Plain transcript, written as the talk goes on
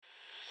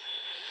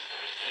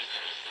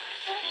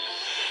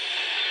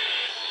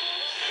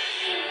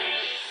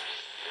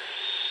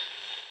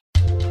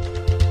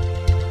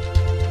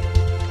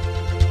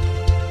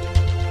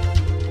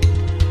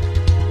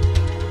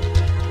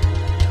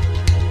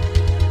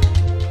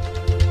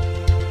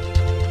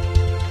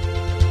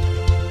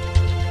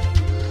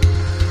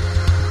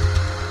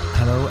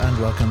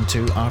welcome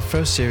to our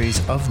first series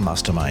of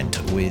Mastermind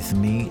with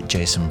me,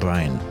 Jason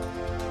Bryan.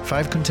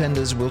 5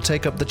 contenders will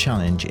take up the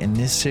challenge in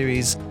this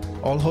series,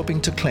 all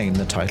hoping to claim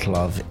the title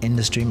of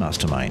Industry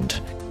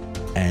Mastermind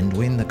and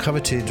win the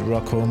coveted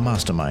Rocco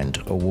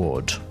Mastermind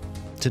Award.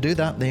 To do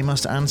that, they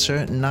must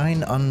answer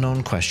 9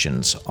 unknown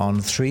questions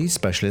on 3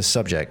 specialist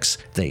subjects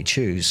they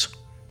choose,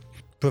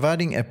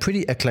 providing a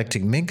pretty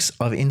eclectic mix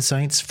of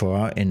insights for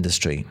our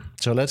industry.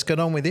 So let's get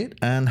on with it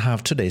and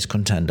have today's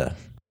contender.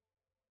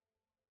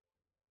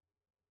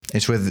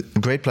 It's with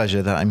great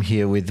pleasure that I'm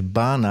here with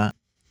Bana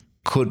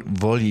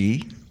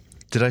Kutvolyi.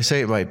 Did I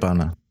say it right,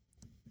 Bana?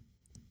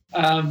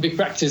 We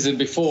practiced it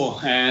before,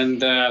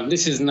 and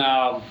this is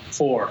now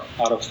 4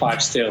 out of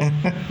 5 still.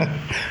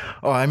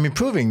 Oh, I'm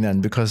improving then,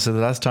 because the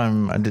last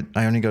time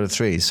I only got a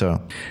 3. So,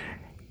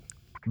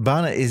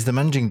 Bana is the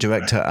managing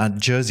director at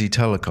Jersey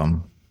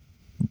Telecom.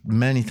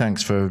 Many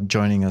thanks for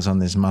joining us on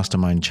this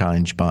Mastermind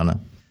Challenge, Bana.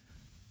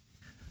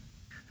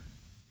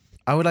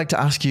 I would like to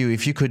ask you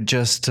if you could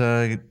just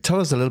tell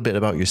us a little bit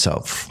about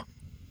yourself.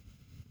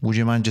 Would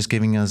you mind just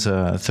giving us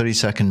a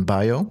 30-second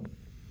bio?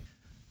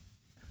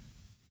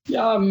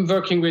 Yeah, I'm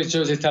working with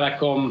Jersey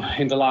Telecom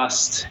in the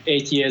last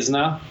 8 years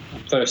now.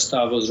 First,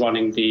 I was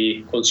running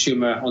the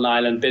consumer on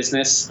island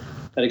business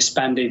that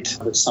expanded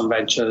with some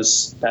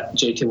ventures that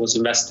JT was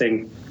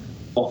investing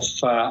off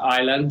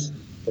island.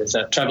 There's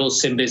a travel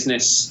sim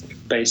business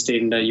based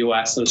in the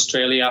US and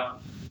Australia.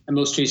 And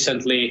most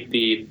recently,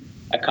 the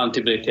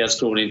accountability has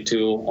grown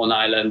into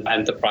on-island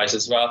enterprise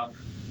as well.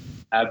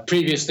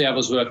 Previously, I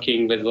was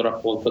working with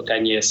Vodafone for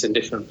 10 years in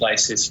different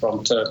places,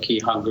 from Turkey,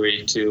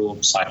 Hungary to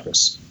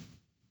Cyprus.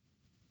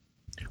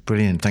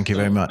 Brilliant. Thank you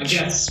very much.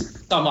 I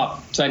guess sum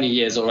up 20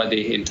 years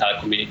already in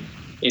telecom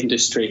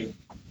industry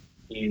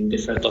in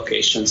different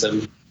locations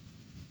and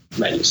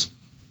venues.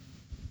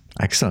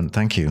 Excellent.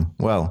 Thank you.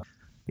 Well,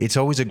 it's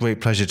always a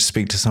great pleasure to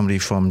speak to somebody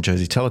from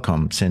Jersey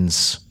Telecom,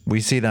 since we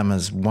see them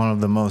as one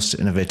of the most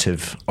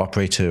innovative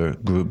operator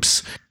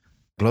groups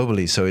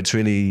globally. So it's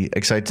really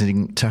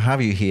exciting to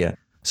have you here.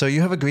 So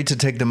you have agreed to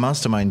take the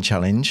Mastermind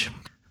Challenge,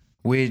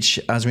 which,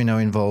 as we know,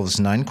 involves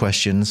 9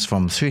 questions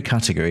from 3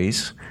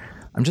 categories.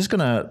 I'm just going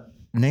to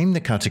name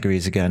the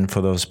categories again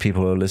for those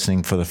people who are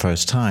listening for the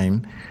first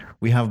time.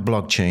 We have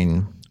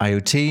blockchain,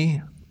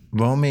 IoT,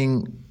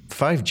 roaming,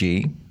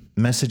 5G,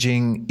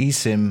 messaging,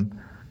 eSIM,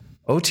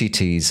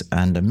 OTTs,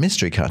 and a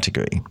mystery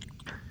category.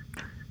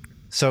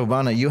 So,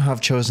 Bana, you have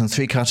chosen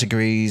 3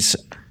 categories,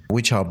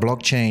 which are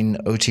blockchain,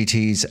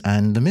 OTTs,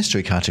 and the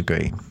mystery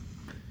category.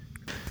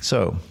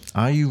 So,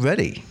 are you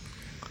ready?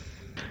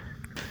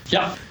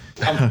 Yeah,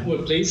 come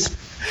forward, please.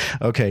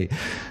 Okay.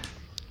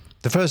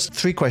 The first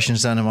 3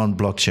 questions then are on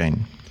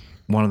blockchain,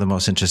 one of the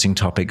most interesting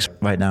topics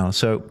right now.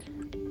 So,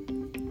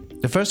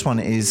 the first one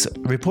is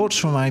reports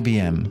from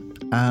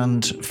IBM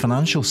and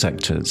financial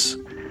sectors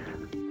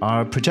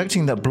are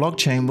projecting that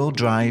blockchain will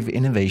drive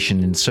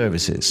innovation in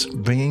services,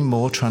 bringing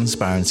more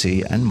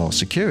transparency and more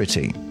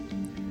security.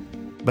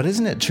 But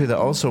isn't it true that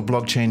also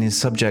blockchain is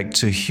subject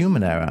to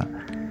human error?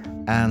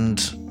 And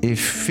if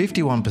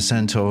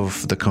 51%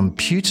 of the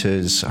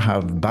computers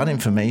have bad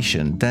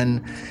information,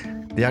 then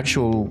the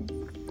actual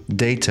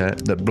data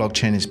that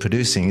blockchain is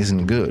producing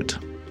isn't good.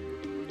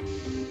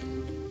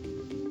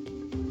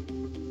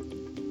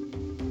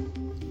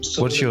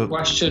 So the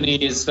question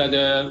is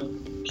whether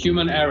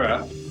human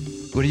error...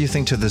 What do you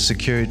think to the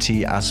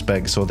security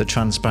aspects or the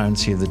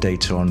transparency of the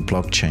data on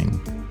blockchain?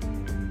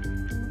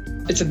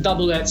 It's a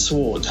double-edged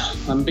sword.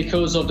 And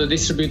because of the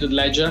distributed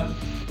ledger,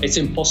 it's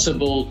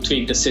impossible to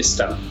tweak the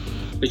system,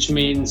 which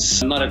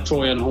means not a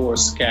Trojan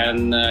horse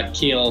can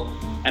kill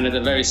and at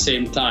the very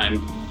same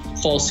time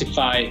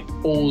falsify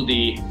all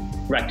the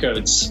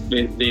records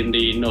within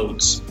the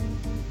nodes.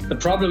 The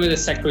problem with the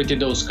security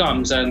those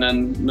comes,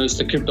 and most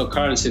of the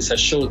cryptocurrencies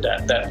have showed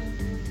that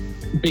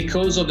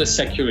because of the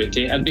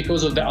security and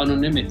because of the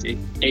anonymity,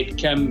 it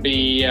can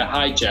be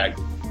hijacked.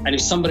 And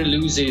if somebody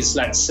loses,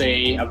 let's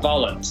say, a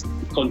wallet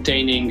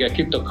containing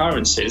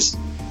cryptocurrencies,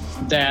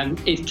 then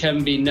it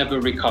can be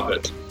never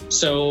recovered.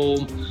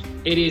 So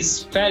it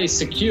is fairly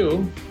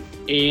secure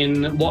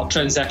in what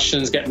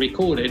transactions get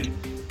recorded,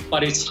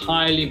 but it's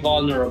highly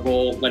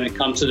vulnerable when it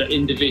comes to the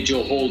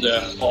individual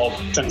holder of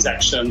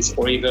transactions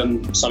or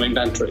even some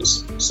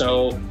inventories.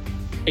 So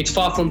it's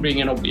far from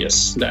being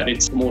obvious that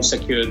it's more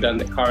secure than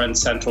the current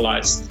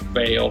centralized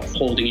way of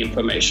holding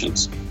information.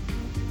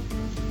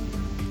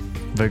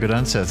 Very good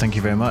answer. Thank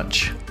you very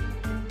much.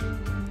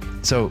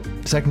 So,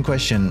 second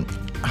question.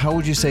 How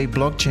would you say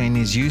blockchain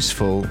is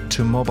useful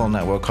to mobile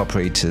network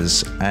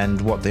operators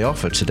and what they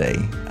offer today,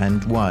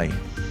 and why?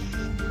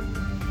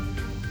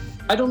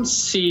 I don't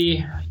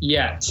see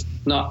yet,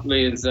 not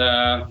with,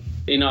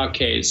 in our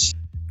case,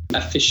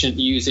 efficient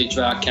usage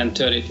where I can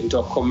turn it into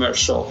a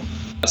commercial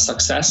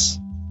success.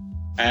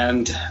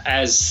 And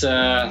as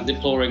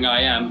deploring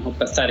I am, or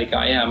pathetic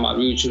I am, I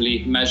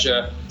usually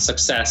measure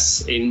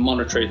success in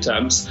monetary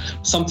terms.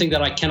 Something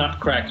that I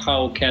cannot crack,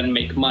 how can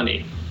make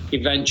money.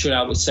 Eventually,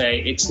 I would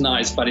say it's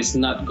nice, but it's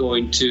not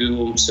going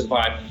to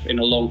survive in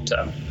the long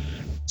term.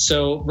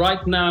 So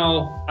right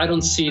now, I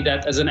don't see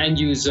that as an end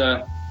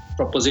user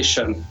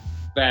proposition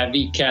where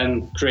we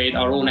can create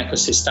our own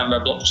ecosystem where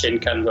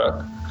blockchain can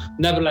work.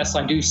 Nevertheless,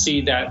 I do see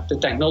that the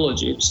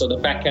technology, so the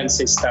backend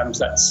systems,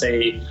 let's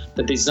say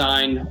the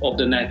design of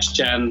the next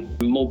gen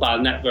mobile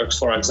networks,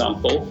 for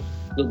example,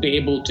 will be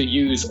able to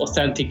use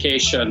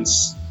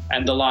authentications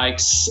and the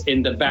likes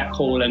in the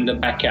backhaul and the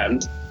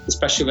backend,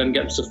 especially when it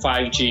gets to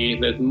 5G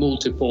with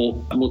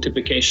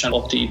multiplication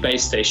of the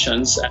base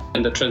stations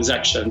and the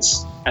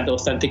transactions and the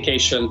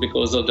authentication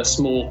because of the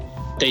small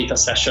data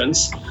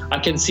sessions. I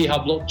can see how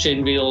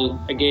blockchain will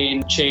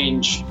again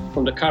change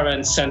from the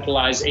current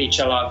centralized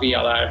HLR,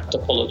 VLR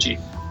topology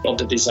of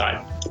the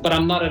design. But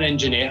I'm not an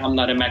engineer, I'm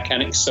not a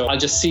mechanic, so I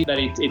just see that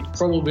it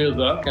probably will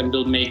work and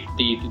will make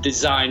the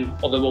design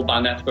of the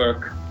mobile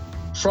network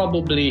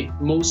probably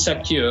more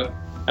secure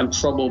and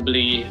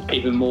probably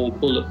even more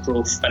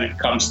bulletproof when it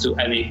comes to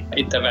any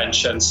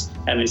interventions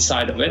any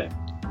side of it.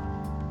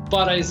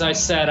 But as I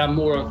said, I'm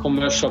more a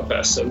commercial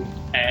person,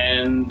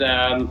 and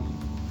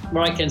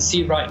where I can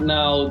see right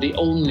now the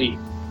only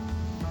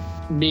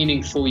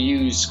meaningful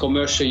use,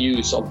 commercial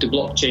use of the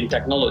blockchain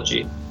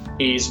technology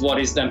is what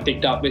is then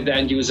picked up with the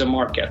end user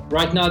market.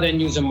 Right now, the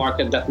end user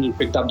market definitely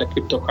picked up the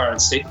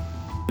cryptocurrency,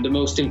 the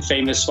most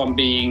famous one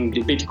being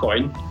the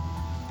Bitcoin.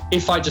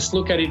 If I just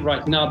look at it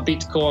right now,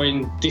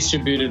 Bitcoin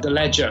distributed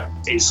ledger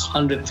is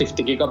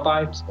 150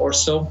 gigabytes or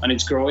so, and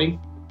it's growing.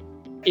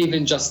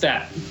 Even just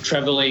that,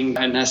 traveling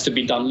and has to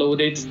be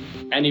downloaded.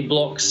 Any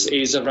blocks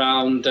is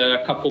around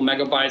a couple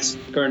megabytes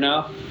per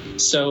now.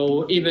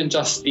 So even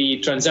just the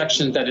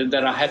transactions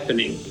that are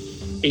happening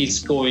is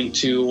going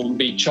to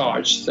be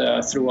charged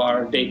through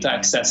our data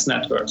access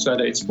networks,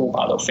 whether it's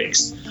mobile or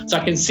fixed. So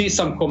I can see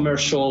some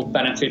commercial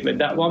benefit with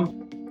that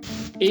one.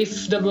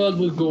 If the world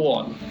will go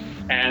on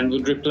and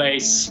would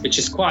replace, which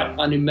is quite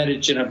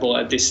unimaginable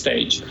at this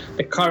stage,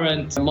 the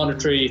current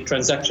monetary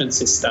transaction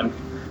system,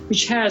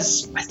 which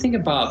has, I think,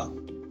 about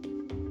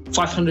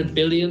 500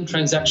 billion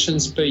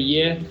transactions per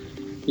year,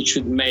 which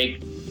would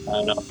make, I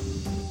don't know,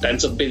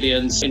 tens of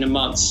billions in a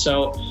month.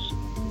 So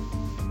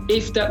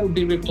if that would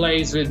be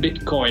replaced with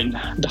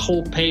Bitcoin, the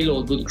whole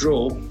payload would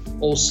grow.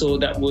 Also,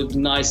 that would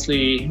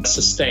nicely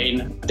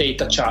sustain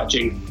data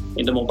charging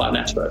in the mobile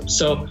network.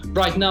 So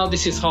right now,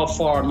 this is how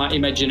far my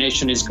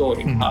imagination is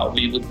going, how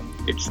we would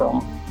get from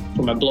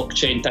a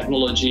blockchain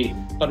technology,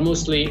 but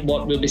mostly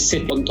what will be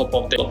sitting on top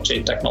of the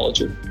blockchain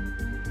technology.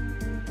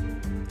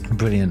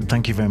 Brilliant.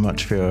 Thank you very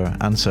much for your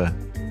answer.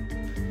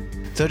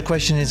 Third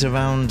question is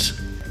around,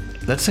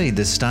 let's say,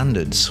 the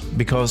standards,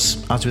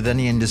 because as with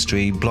any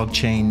industry,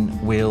 blockchain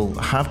will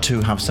have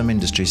to have some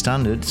industry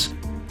standards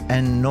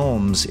and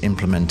norms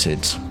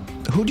implemented.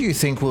 Who do you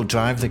think will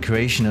drive the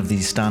creation of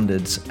these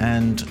standards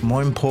and,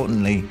 more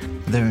importantly,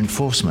 their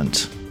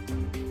enforcement?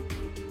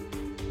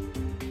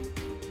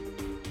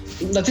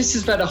 Now, this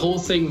is where the whole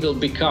thing will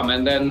become.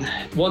 And then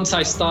once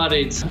I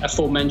started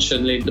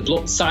aforementioned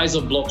the size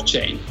of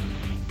blockchain,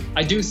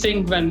 I do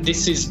think when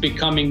this is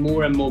becoming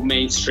more and more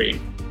mainstream,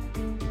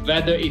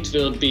 whether it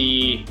will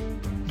be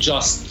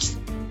just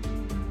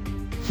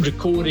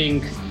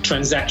recording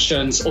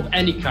transactions of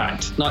any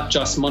kind, not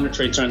just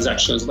monetary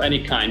transactions of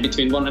any kind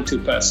between one and two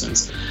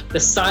persons, the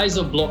size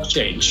of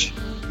blockchain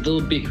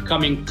will be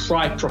becoming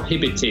quite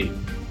prohibitive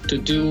to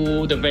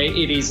do the way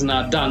it is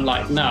not done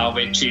like now,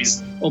 which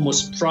is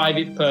almost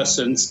private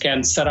persons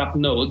can set up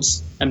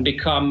nodes and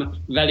become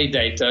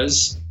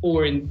validators,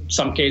 or in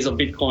some case of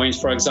Bitcoins,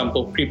 for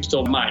example,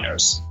 crypto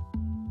miners.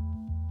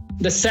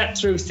 The sad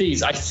truth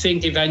is, I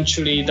think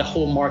eventually the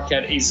whole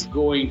market is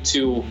going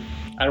to,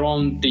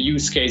 around the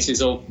use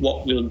cases of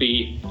what will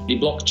be the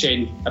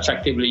blockchain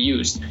effectively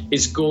used,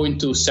 is going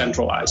to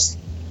centralize.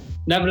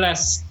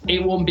 Nevertheless,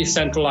 it won't be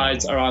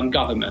centralized around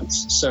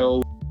governments.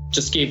 So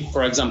just give,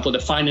 for example, the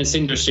finance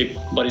industry,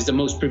 what is the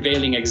most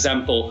prevailing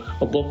example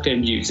of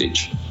blockchain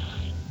usage.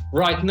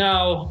 Right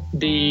now,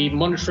 the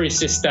monetary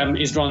system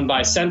is run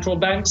by central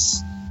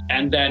banks,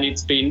 and then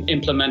it's been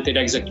implemented,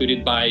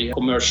 executed by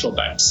commercial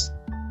banks.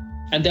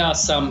 And there are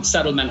some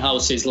settlement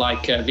houses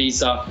like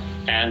Visa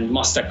and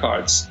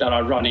MasterCards that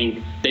are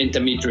running the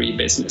intermediary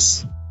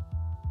business.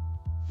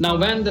 Now,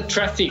 when the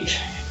traffic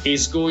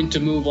is going to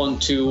move on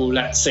to,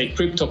 let's say,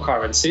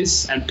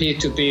 cryptocurrencies and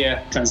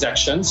peer-to-peer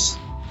transactions,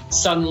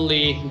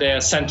 suddenly the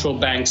central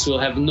banks will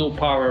have no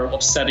power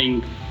of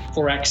setting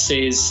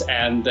forexes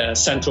and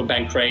central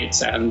bank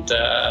rates and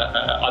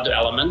other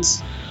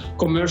elements.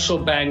 Commercial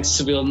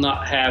banks will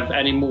not have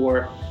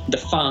anymore the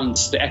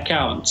funds, the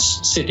accounts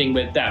sitting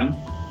with them,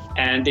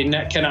 and they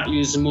cannot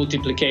use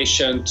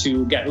multiplication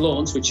to get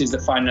loans, which is the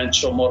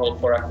financial model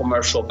for a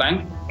commercial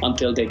bank,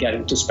 until they get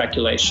into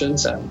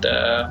speculations and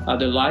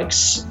other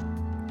likes.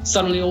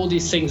 Suddenly all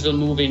these things will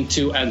move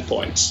into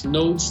endpoints,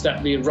 nodes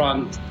that we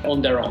run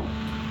on their own.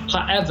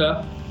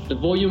 However, the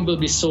volume will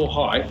be so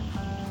high,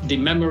 the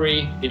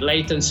memory, the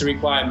latency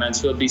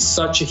requirements will be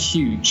such a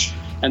huge,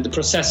 and the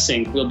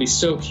processing will be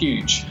so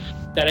huge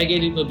that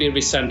again it will be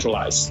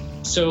re-centralized.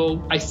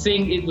 So I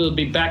think it will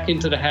be back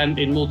into the hand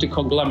in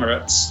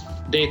multi-conglomerates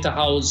data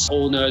house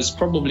owners,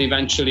 probably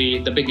eventually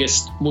the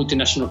biggest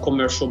multinational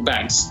commercial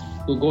banks,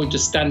 who are going to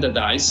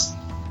standardize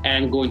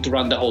and going to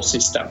run the whole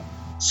system.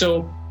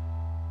 So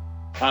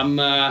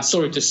I'm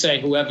sorry to say,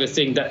 whoever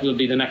thinks that will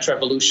be the next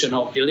revolution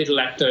of the little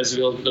actors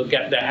will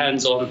get their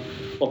hands on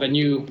of a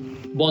new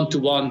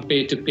one-to-one,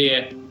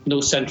 peer-to-peer,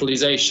 no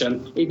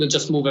centralization. It will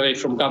just move away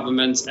from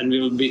governments and we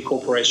will be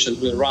corporations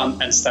will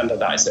run and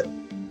standardize it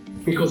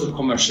because of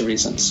commercial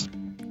reasons,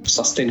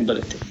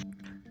 sustainability.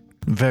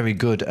 Very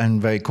good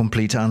and very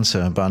complete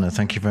answer, Bana.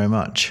 Thank you very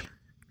much.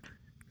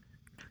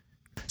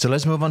 So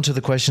let's move on to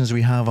the questions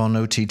we have on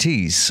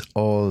OTTs,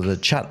 or the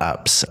chat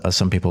apps, as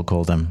some people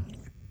call them.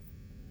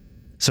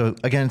 So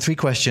again, 3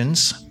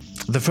 questions.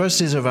 The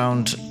first is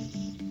around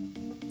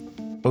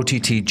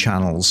OTT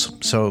channels.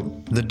 So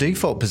the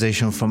default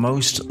position for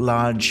most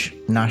large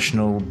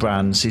national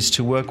brands is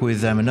to work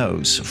with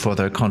MNOs for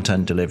their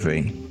content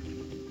delivery.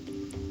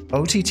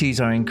 OTTs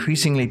are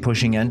increasingly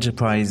pushing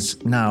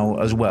enterprise now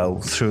as well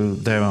through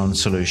their own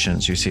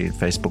solutions. You see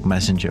Facebook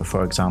Messenger,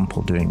 for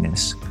example, doing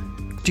this.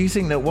 Do you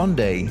think that one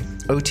day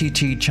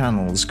OTT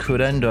channels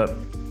could end up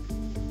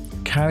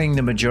carrying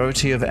the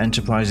majority of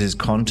enterprises'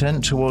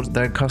 content towards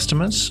their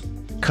customers,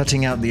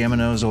 cutting out the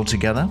MNOs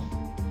altogether?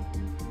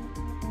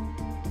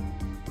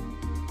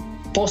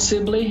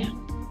 Possibly.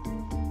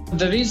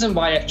 The reason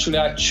why actually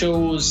I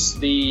chose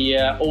the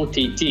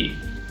OTT,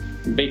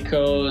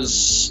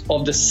 because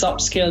of the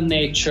subscale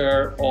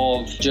nature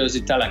of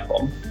Jersey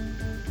Telecom.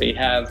 We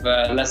have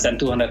less than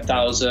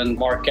 200,000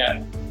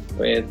 market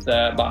with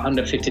about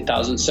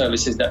 150,000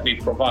 services that we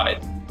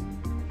provide.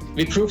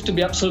 We proved to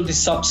be absolutely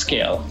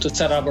subscale to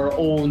set up our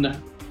own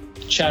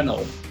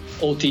channel,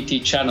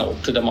 OTT channel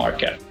to the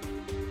market.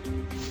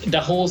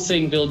 The whole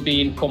thing will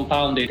be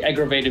compounded,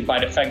 aggravated by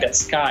the fact that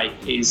Sky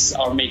is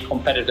our main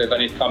competitor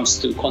when it comes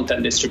to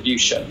content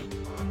distribution.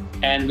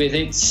 And with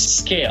its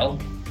scale,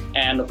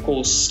 and of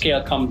course,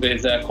 scale comes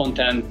with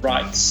content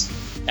rights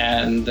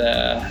and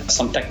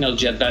some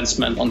technology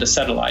advancement on the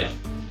satellite,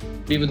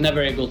 we would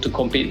never be able to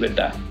compete with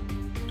that.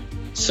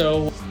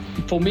 So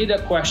for me, the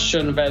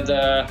question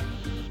whether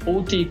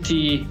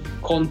OTT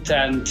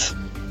content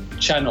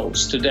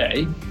channels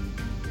today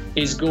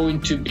is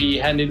going to be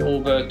handed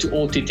over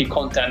to OTT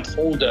content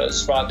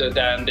holders rather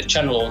than the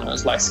channel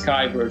owners like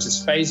Sky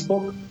versus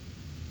Facebook,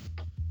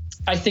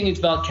 I think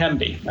it well can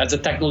be, as the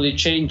technology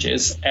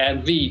changes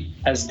and we,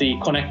 as the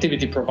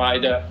connectivity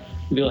provider,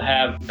 will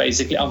have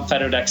basically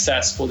unfettered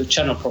access for the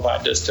channel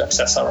providers to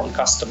access our own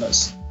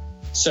customers.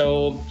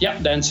 So yeah,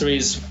 the answer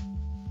is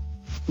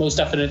most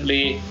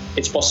definitely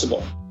it's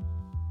possible.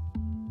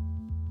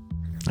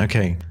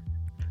 Okay.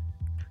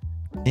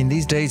 In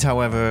these days,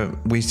 however,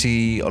 we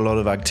see a lot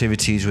of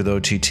activities with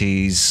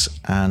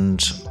OTTs,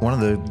 and one of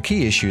the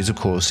key issues, of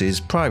course, is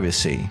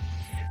privacy.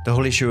 The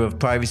whole issue of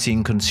privacy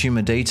and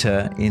consumer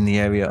data in the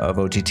area of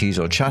OTTs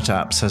or chat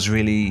apps has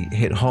really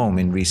hit home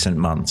in recent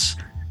months.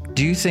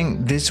 Do you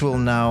think this will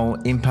now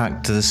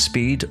impact the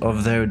speed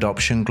of their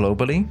adoption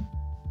globally?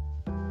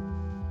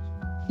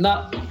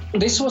 Now,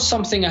 this was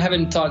something I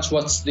haven't touched,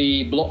 what's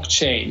the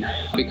blockchain,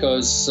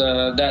 because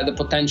the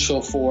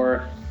potential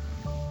for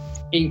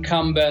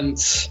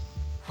incumbent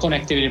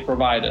connectivity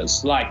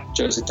providers like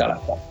Jersey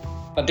Telecom.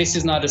 But this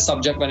is not a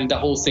subject when the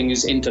whole thing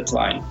is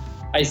intertwined.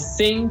 I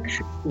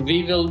think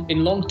we will,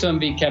 in long term,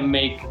 we can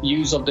make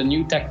use of the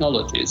new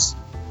technologies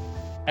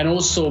and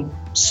also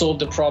solve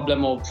the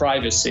problem of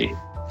privacy,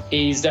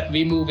 is that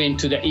we move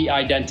into the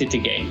e-identity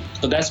game.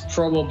 So that's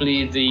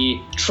probably the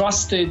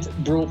trusted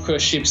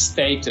brokership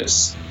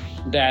status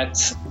that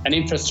an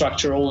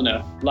infrastructure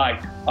owner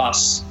like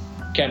us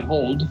can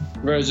hold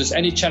versus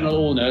any channel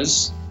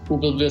owners who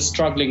will be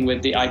struggling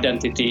with the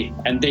identity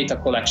and data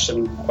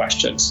collection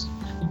questions.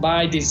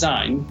 By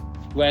design,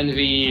 when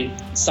we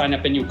sign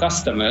up a new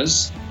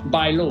customers,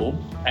 by law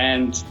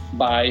and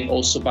by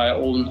our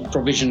own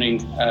provisioning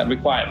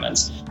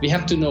requirements, we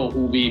have to know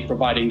who we're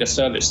providing the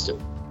service to,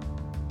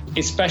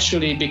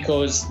 especially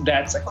because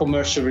that's a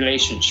commercial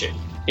relationship.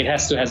 It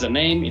has to have a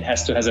name, it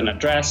has to have an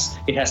address,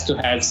 it has to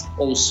have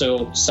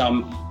also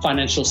some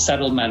financial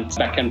settlement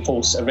back and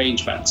forth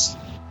arrangements,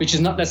 which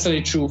is not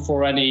necessarily true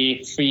for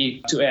any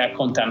free-to-air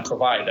content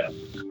provider.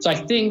 So I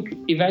think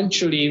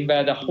eventually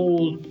where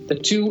the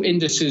two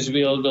industries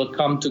will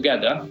come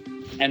together,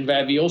 and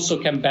where we also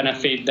can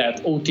benefit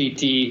that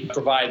OTT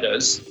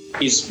providers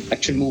is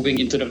actually moving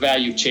into the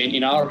value chain,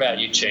 in our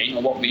value chain,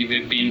 or what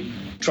we've been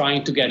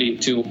trying to get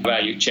into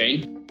value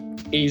chain,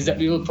 is that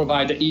we will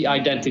provide the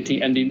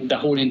e-identity and the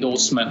whole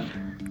endorsement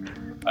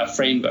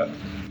framework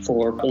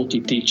for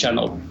OTT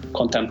channel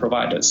content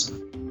providers.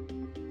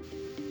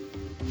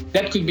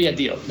 That could be a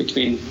deal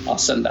between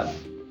us and them.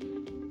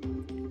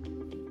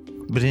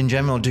 But in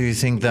general, do you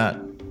think that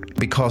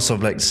because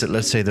of, let's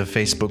say, the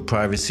Facebook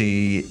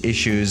privacy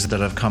issues that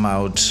have come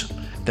out,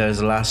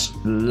 there's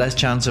less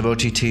chance of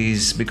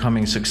OTTs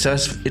becoming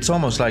successful? It's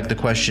almost like the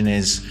question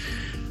is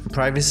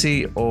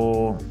privacy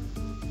or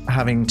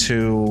having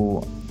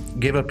to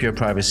give up your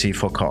privacy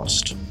for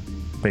cost,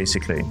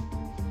 basically.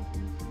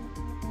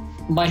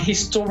 My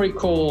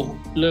historical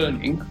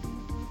learning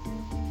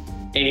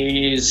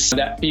is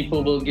that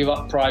people will give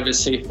up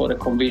privacy for the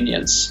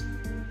convenience.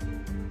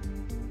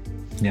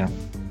 Yeah.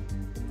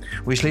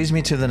 Which leads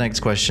me to the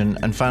next question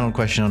and final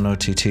question on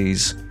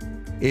OTTs.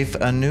 If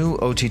a new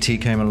OTT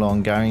came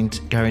along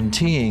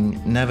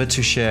guaranteeing never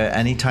to share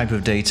any type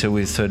of data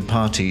with third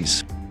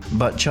parties,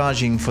 but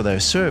charging for their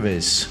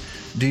service,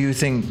 do you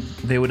think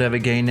they would ever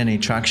gain any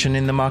traction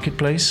in the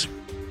marketplace?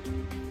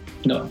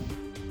 No.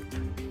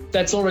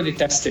 That's already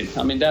tested.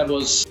 I mean, there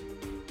was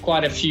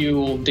quite a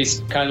few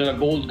this kind of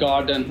walled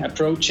garden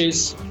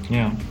approaches.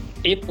 Yeah.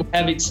 It will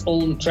have its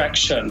own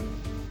traction,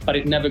 but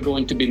it's never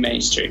going to be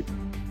mainstream.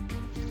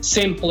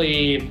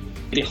 Simply,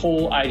 the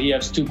whole idea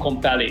is too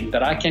compelling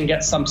that I can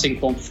get something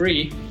for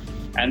free,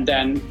 and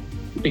then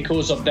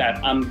because of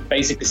that, I'm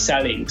basically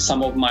selling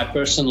some of my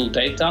personal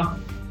data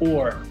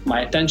or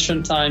my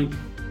attention time.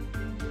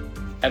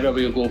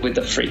 Everybody will go with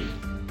the free.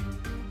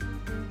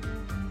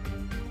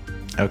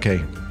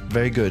 Okay,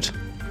 very good.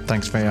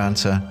 Thanks for your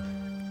answer.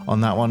 On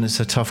that one, it's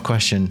a tough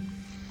question.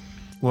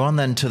 We're on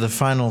then to the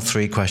final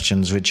three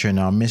questions, which are in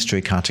our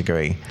mystery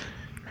category.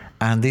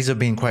 And these have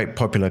been quite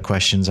popular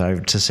questions, I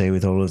have to say,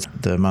 with all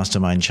of the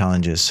Mastermind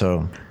challenges.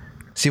 So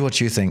see what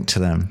you think to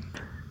them.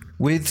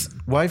 With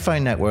Wi-Fi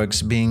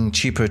networks being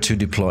cheaper to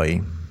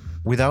deploy,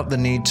 without the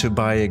need to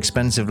buy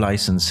expensive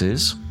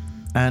licenses,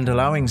 and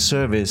allowing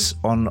service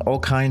on all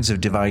kinds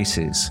of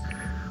devices,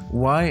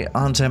 why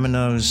aren't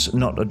MNOs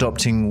not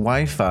adopting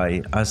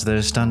Wi-Fi as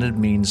their standard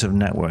means of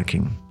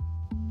networking?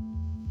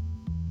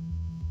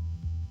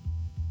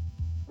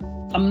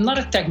 I'm not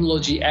a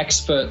technology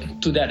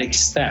expert to that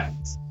extent,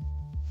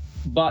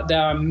 but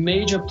there are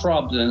major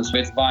problems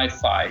with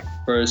Wi-Fi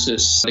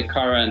versus the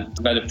current,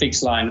 whether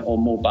fixed line or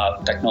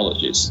mobile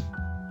technologies.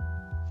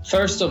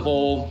 First of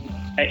all,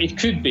 it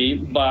could be,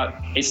 but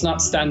it's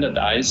not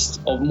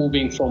standardized, of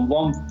moving from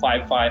one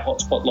Wi-Fi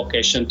hotspot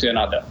location to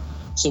another.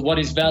 So what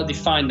is well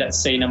defined, let's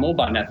say in a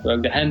mobile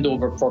network, the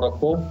handover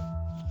protocol,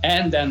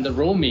 and then the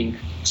roaming.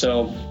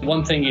 So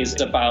one thing is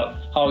about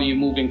how you're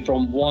moving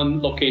from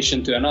one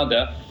location to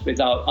another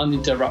without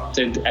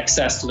uninterrupted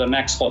access to the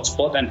next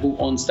hotspot and who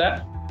owns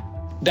that.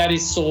 That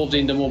is solved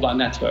in the mobile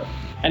network.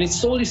 And it's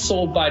solely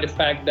solved by the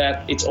fact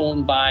that it's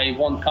owned by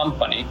one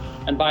company.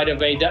 And by the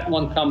way, that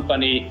one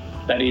company,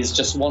 that is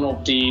just one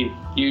of the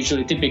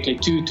usually typically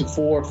 2 to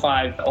 4 or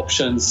 5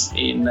 options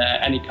in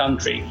any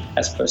country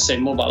as per se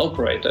mobile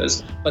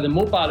operators. But the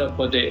mobile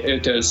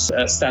operators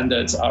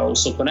standards are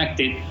also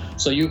connected.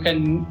 So you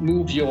can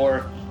move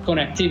your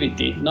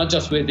connectivity, not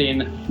just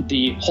within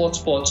the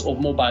hotspots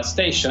of mobile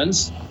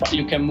stations, but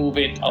you can move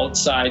it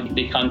outside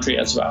the country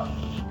as well.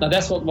 Now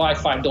that's what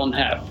Wi-Fi don't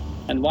have.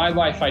 And why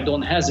Wi-Fi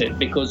don't has it?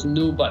 Because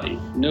nobody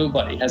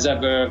has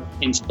ever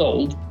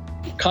installed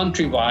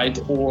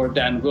countrywide or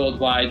then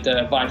worldwide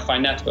Wi-Fi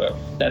network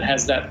that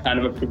has that kind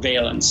of a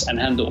prevalence and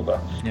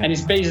handover. Yeah. And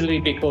it's basically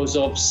because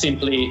of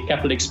simply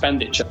capital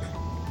expenditure.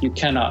 You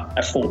cannot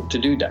afford to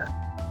do that.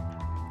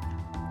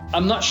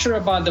 I'm not sure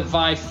about the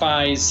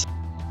Wi-Fi's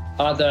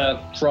other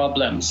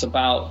problems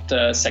about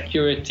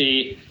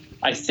security.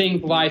 I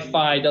think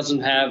Wi-Fi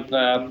doesn't have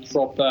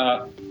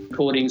proper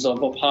codings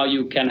of how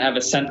you can have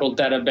a central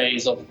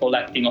database of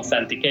collecting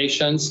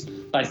authentications.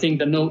 I think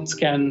the nodes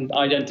can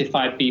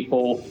identify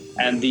people,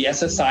 and the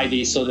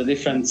SSID, so the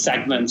different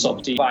segments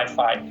of the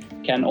Wi-Fi,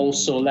 can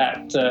also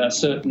let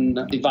certain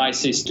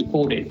devices to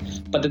code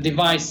it. But the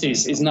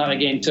devices is not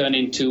again turned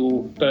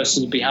into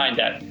persons behind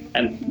that,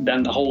 and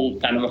then the whole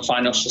kind of a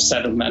financial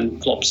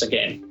settlement flops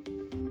again.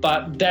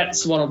 But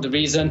that's one of the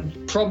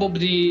reasons.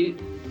 Probably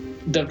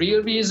the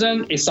real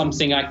reason is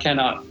something I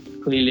cannot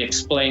clearly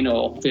explain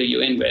or fill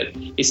you in with.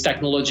 Is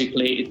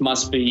technologically it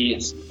must be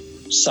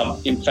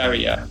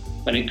sub-inferior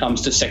when it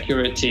comes to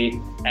security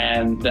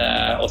and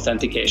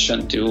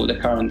authentication to the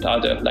current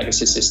other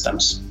legacy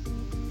systems.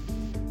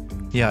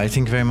 Yeah, I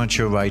think very much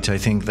you're right. I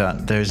think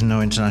that there's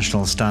no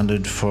international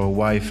standard for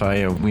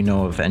Wi-Fi. We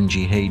know of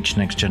NGH,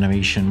 next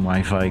generation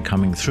Wi-Fi,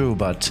 coming through,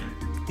 but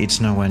it's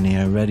nowhere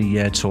near ready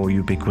yet or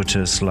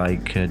ubiquitous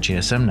like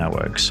GSM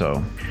networks.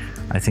 So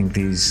I think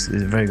these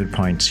are very good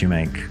points you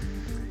make.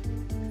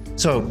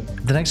 So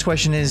the next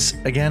question is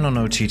again on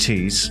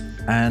OTTs,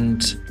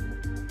 and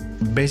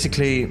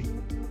basically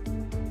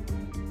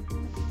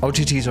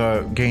OTTs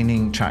are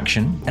gaining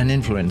traction and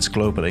influence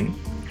globally.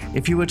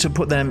 If you were to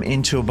put them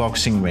into a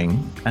boxing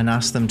ring and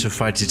ask them to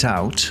fight it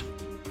out,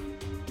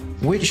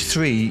 which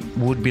 3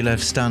 would be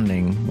left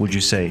standing, would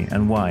you say,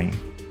 and why?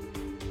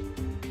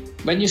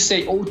 When you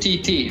say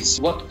OTTs,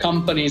 what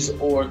companies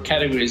or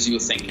categories are you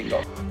thinking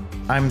of?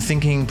 I'm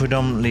thinking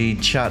predominantly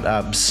chat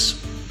apps.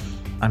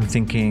 I'm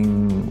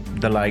thinking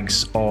the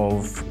likes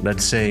of,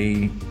 let's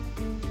say,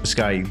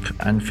 Skype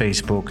and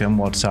Facebook and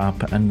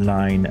WhatsApp and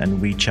Line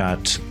and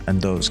WeChat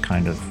and those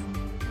kind of.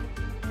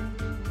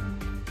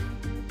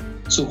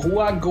 So who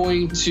are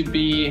going to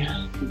be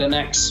the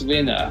next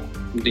winner?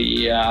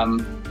 The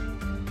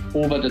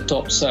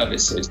over-the-top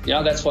services?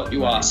 Yeah, that's what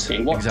you're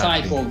asking. What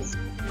type of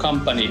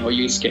company or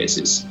use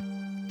cases?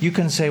 You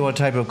can say what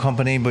type of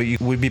company, but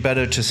it would be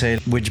better to say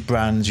which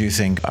brands you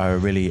think are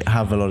really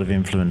have a lot of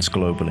influence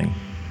globally.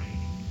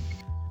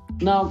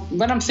 Now,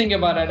 when I'm thinking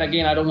about it,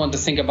 again, I don't want to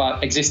think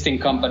about existing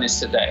companies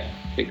today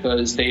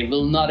because they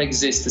will not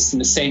exist in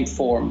the same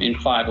form in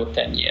 5 or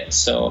 10 years.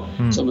 So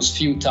it's almost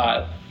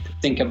futile to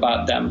think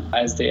about them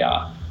as they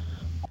are.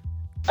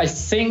 I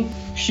think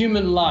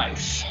human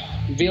life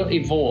will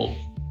evolve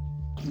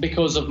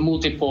because of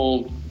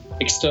multiple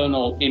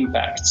external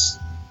impacts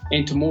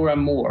into more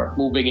and more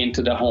moving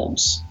into the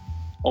homes,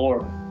 or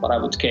what I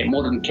would call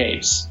modern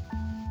caves.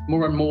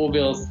 More and more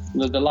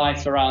the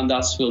life around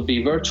us will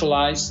be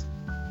virtualized,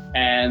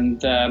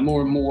 and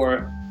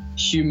more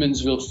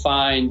humans will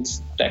find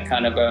that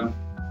kind of a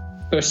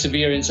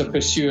perseverance or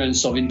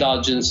pursuance of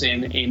indulgence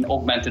in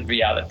augmented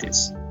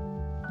realities.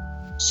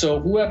 So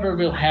whoever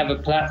will have a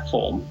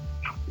platform,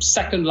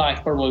 Second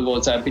Life probably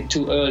was a bit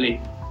too early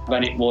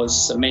when it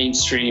was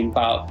mainstream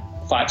about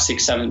 5,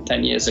 6, 7,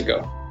 10 years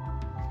ago.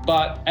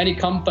 But any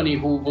company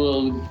who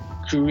will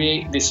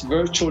create this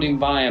virtual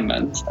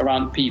environment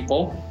around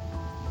people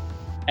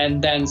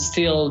and then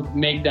still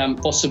make them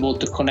possible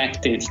to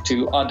connect it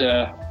to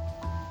other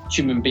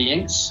human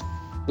beings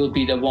will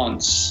be the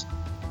ones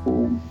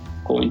who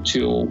are going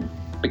to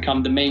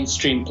become the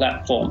mainstream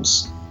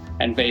platforms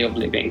and way of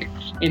living.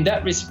 In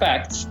that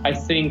respect, I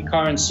think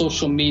current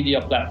social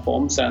media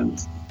platforms, and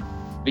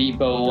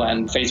Weibo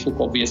and Facebook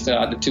obviously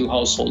are the two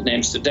household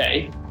names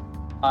today,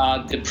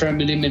 are the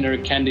preliminary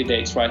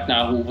candidates right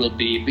now who will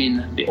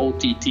win the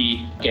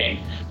OTT game.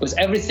 Because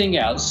everything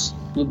else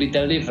will be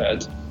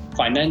delivered,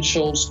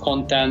 financials,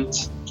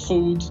 content,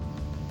 food,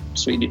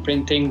 3D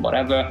printing,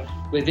 whatever,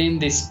 within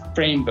this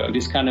framework,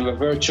 this kind of a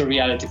virtual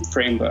reality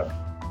framework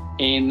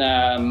in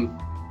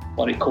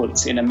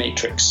in a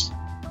matrix.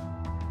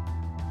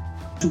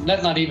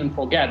 Let's not even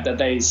forget that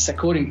there is,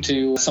 according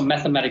to some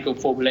mathematical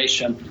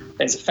formulation,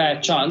 there's a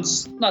fair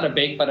chance, not a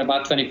big, but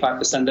about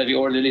 25% that we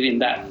already live in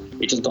that.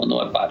 We just don't know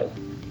about it.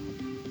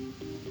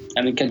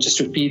 And we can just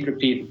repeat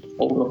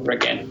over and over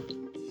again.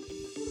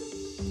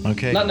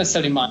 Okay. Not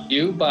necessarily my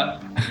view,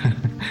 but...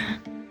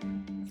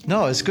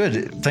 No, it's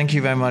good. Thank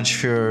you very much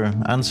for your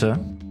answer.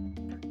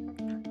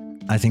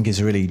 I think it's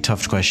a really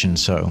tough question,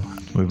 so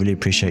we really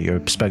appreciate your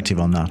perspective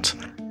on that.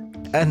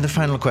 And the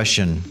final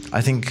question,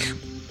 I think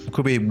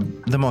could be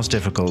the most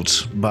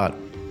difficult, but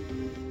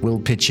we'll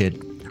pitch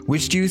it.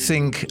 Which do you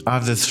think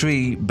are the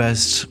 3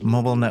 best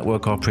mobile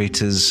network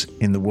operators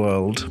in the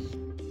world,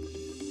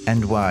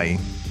 and why?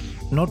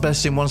 Not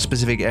best in one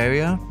specific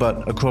area,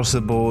 but across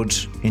the board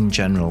in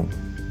general.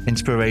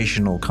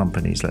 Inspirational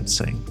companies, let's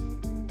say.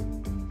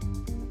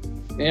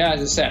 Yeah,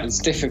 as I said, it's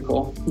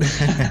difficult.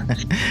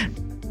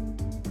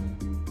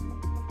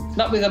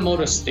 Not with a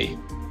modesty.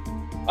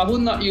 I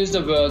would not use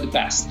the word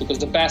best, because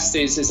the best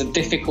is a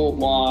difficult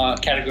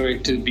category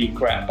to be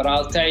grabbed. But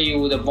I'll tell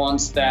you the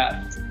ones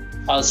that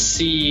I'll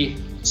see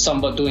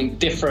somebody doing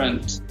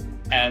different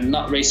and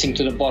not racing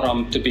to the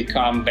bottom to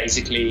become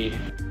basically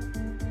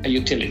a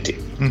utility.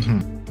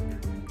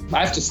 Mm-hmm.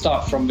 I have to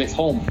start with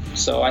home.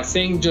 So I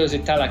think Jersey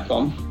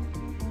Telecom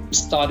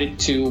started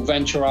to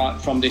venture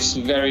out from this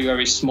very,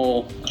 very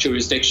small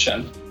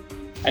jurisdiction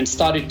and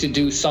started to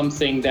do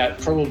something that,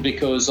 probably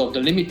because of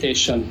the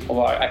limitation of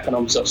our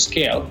economies of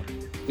scale,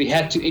 we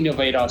had to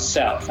innovate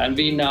ourselves. And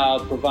we're now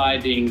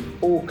providing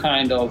all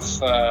kind of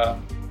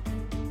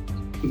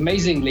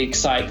amazingly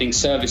exciting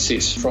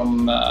services,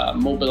 from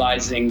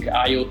mobilizing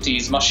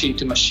IoTs,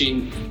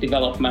 machine-to-machine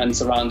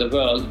developments around the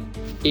world,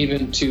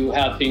 even to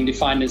helping the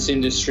finance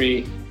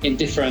industry in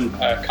different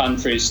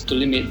countries to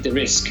limit the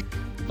risk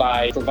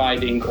by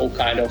providing all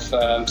kind of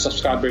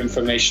subscriber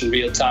information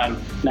real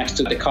time next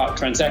to the card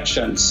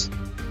transactions,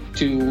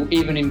 to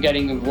even in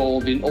getting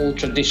involved in all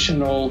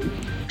traditional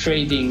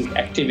trading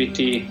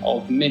activity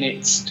of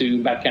minutes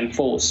to back and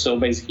forth. So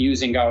basically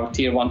using our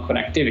tier 1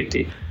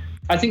 connectivity.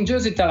 I think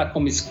Jersey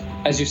Telecom is,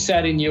 as you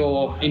said in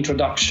your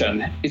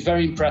introduction, is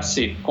very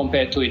impressive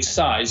compared to its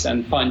size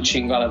and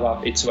punching well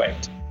above its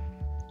weight.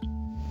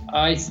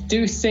 I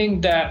do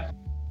think that,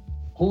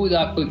 who would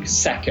I put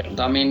second?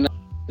 I mean,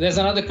 there's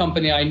another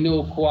company I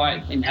know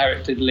quite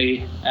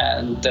inheritedly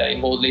and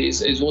involvedly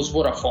was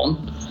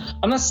Vodafone.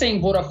 I'm not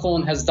saying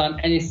Vodafone has done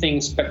anything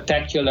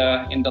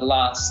spectacular in the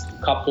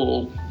last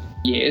couple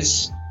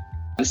years.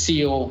 The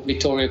CEO,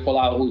 Vittorio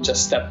Colau, who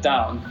just stepped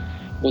down,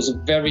 was a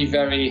very,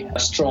 very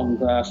strong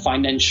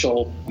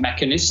financial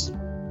mechanist.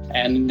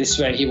 And in this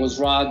way, he was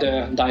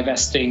rather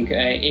divesting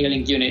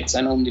ailing units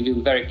and only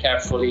very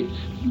carefully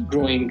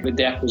growing with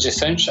the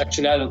acquisitions.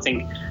 Actually, I don't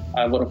think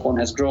Vodafone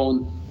has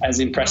grown as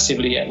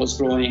impressively as it was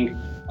growing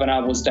when I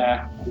was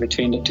there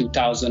between the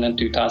 2000 and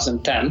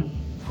 2010.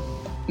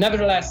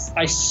 Nevertheless,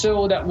 I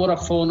saw that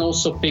Vodafone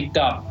also picked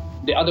up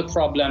the other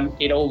problem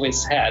it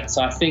always had.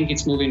 So I think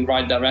it's moving in the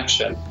right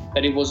direction,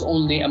 that it was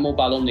only a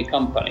mobile-only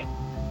company.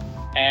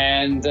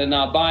 And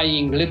now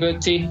buying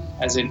Liberty,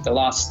 as in the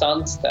last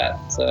stunt that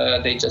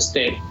they just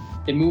did,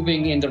 they're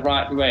moving in the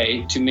right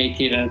way to make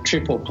it a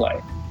triple play.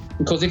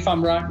 Because if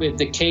I'm right with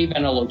the cave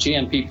analogy,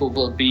 and people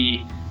will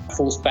be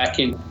forced back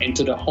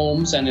into the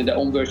homes and in their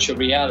own virtual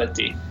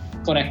reality,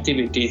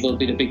 connectivity will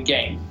be the big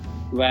game,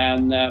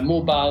 when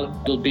mobile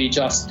will be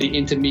just the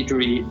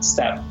intermediary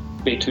step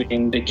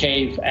between the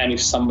cave and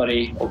if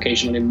somebody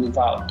occasionally move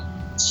out.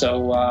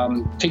 So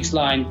fixed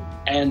line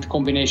and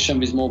combination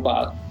with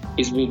mobile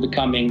will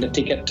becoming the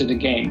ticket to the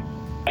game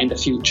in the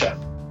future.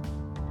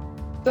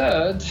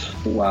 Third,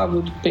 who I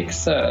would pick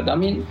third? I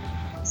mean,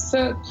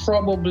 third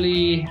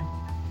probably,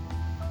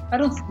 I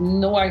don't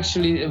know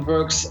actually it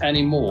works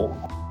anymore.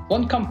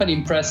 One company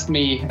impressed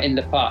me in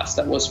the past.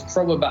 That was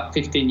probably about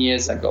 15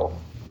 years ago.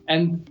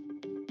 And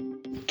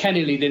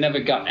candidly, they never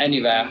got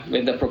anywhere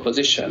with the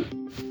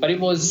proposition. But it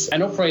was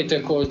an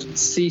operator called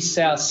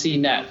C-Cell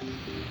CNET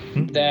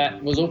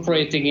that was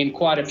operating in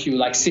quite a few,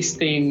 like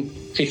 16,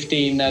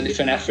 15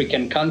 different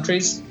African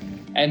countries.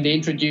 And they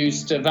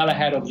introduced well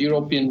ahead of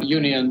European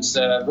Union's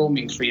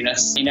roaming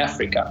freeness in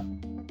Africa.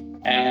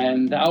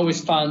 And I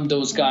always found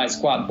those guys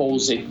quite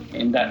ballsy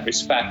in that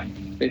respect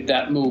with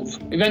that move.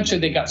 Eventually,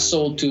 they got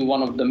sold to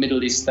one of the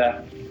Middle East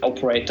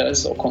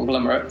operators or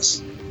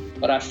conglomerates.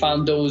 But I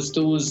found those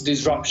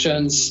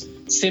disruptions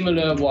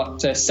similar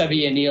what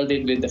Xavier Niel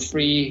did with the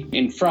Free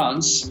in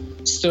France.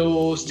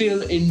 So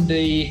still in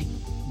the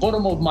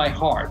bottom of my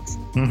heart,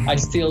 I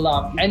still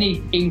love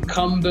any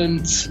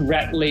incumbent,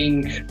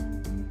 rattling,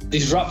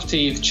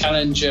 disruptive,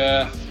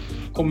 challenger,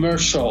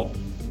 commercial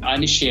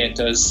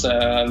initiators.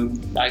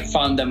 I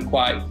found them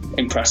quite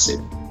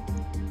impressive.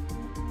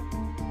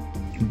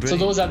 Brilliant. So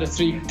those are the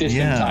three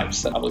different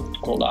types that I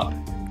would call up.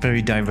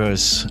 Very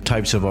diverse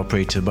types of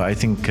operator, but I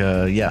think,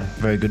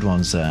 very good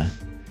ones there.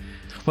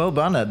 Well,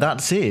 Bana,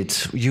 that's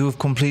it. You've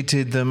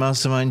completed the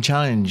Mastermind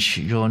Challenge,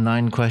 your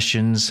 9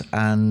 questions,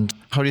 and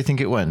how do you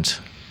think it went?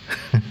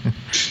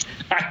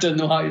 I don't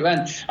know how it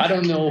went. I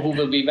don't know who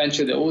will be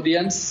eventually the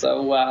audience,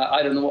 so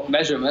I don't know what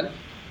measurement.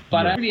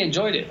 But I really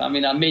enjoyed it. I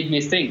mean, it made me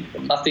think.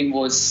 Nothing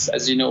was,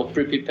 as you know,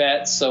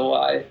 pre-prepared, so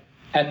I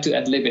had to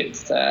ad-lib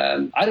it.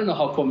 I don't know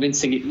how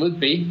convincing it would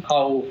be,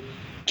 how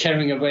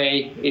carrying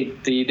away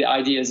the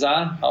ideas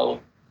are, how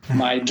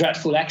my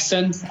dreadful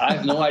accent, I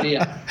have no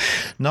idea.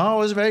 No, it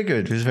was very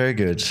good. It was very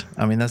good.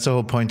 I mean, that's the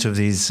whole point of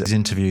these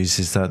interviews,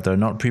 is that they're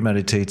not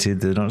premeditated,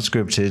 they're not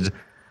scripted.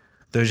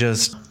 They're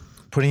just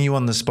putting you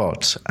on the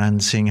spot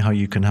and seeing how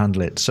you can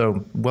handle it.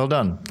 So well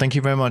done. Thank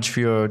you very much for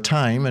your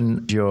time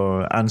and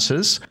your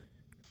answers.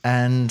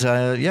 And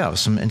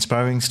some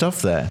inspiring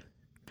stuff there.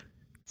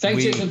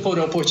 Thanks, Jason, for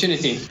the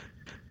opportunity.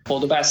 All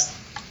the best.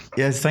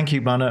 Yes, thank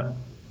you, Bana.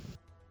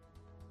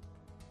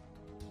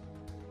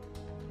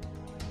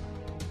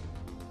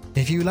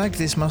 If you like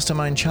this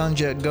Mastermind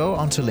Challenger, go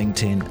onto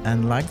LinkedIn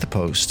and like the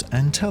post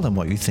and tell them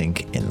what you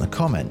think in the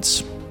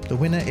comments. The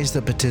winner is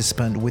the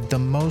participant with the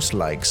most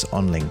likes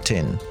on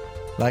LinkedIn.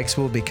 Likes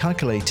will be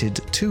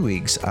calculated 2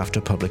 weeks after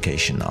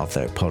publication of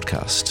their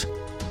podcast.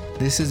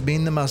 This has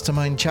been the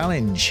Mastermind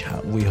Challenge.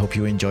 We hope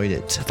you enjoyed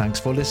it. Thanks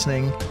for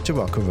listening to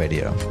Rocco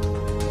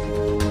Radio.